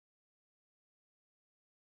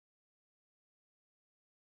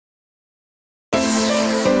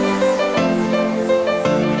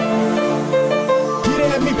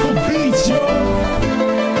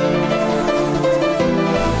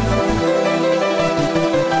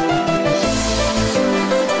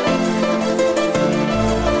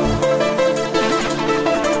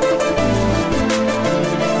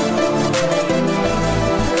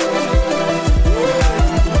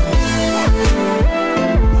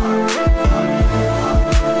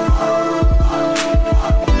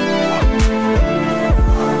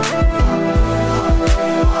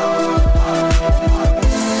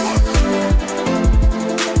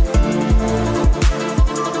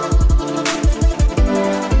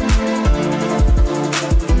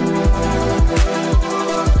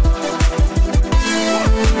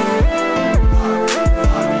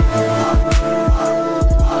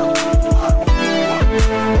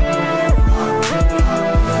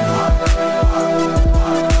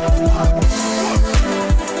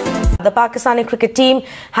The Pakistani cricket team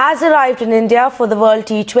has arrived in India for the World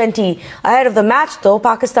T20. Ahead of the match, though,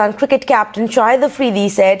 Pakistan cricket captain Shahid Afridi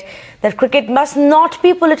said that cricket must not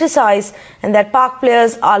be politicised and that Pak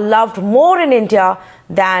players are loved more in India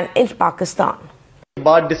than in Pakistan.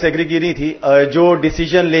 बात disagree की नहीं थी। जो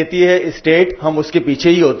decision लेती है state, हम उसके पीछे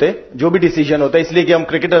ही होते, जो भी डिसीजन होता है, इसलिए कि हम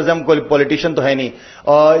क्रिकेटर्स हैं, हम कोई पॉलिटिशियन तो है नहीं।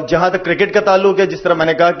 और जहां तक क्रिकेट का ताल्लुक है, जिस तरह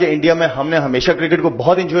मैंने कहा कि इंडिया में हमने हमेशा क्रिकेट को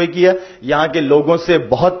बहुत एंजॉय किया, यहां के लोगों से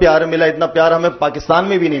बहुत प्यार मिला। इतना प्यार हमें पाकिस्तान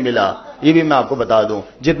में भी नहीं मिला, ये भी मैं आपको बता दूं,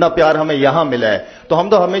 जितना प्यार हमें यहां मिला है। तो हम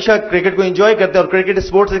तो हमेशा क्रिकेट को एंजॉय करते हैं और क्रिकेट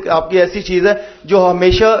स्पोर्ट्स आपकी ऐसी चीज है जो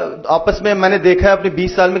हमेशा आपस में मैंने देखा है अपने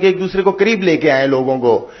 20 साल में कि एक दूसरे को करीब लेके आए लोगों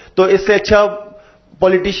को। तो इससे अच्छा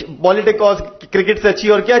पॉलिटिक्स और क्रिकेट से अच्छी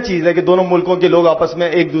और क्या चीज है कि दोनों मुल्कों के लोग आपस में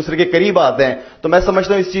एक दूसरे के करीब आते हैं। तो मैं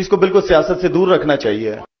समझता हूं इस चीज को बिल्कुल सियासत से दूर रखना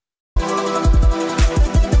चाहिए।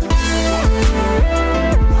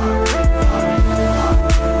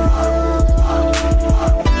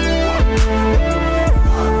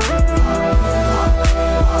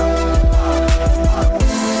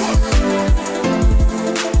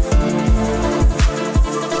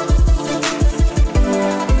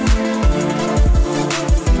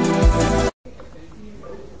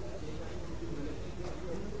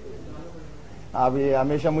 आप ये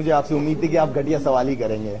हमेशा मुझे आपसे उम्मीद थी कि आप घटिया सवाल ही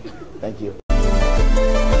करेंगे। Thank you.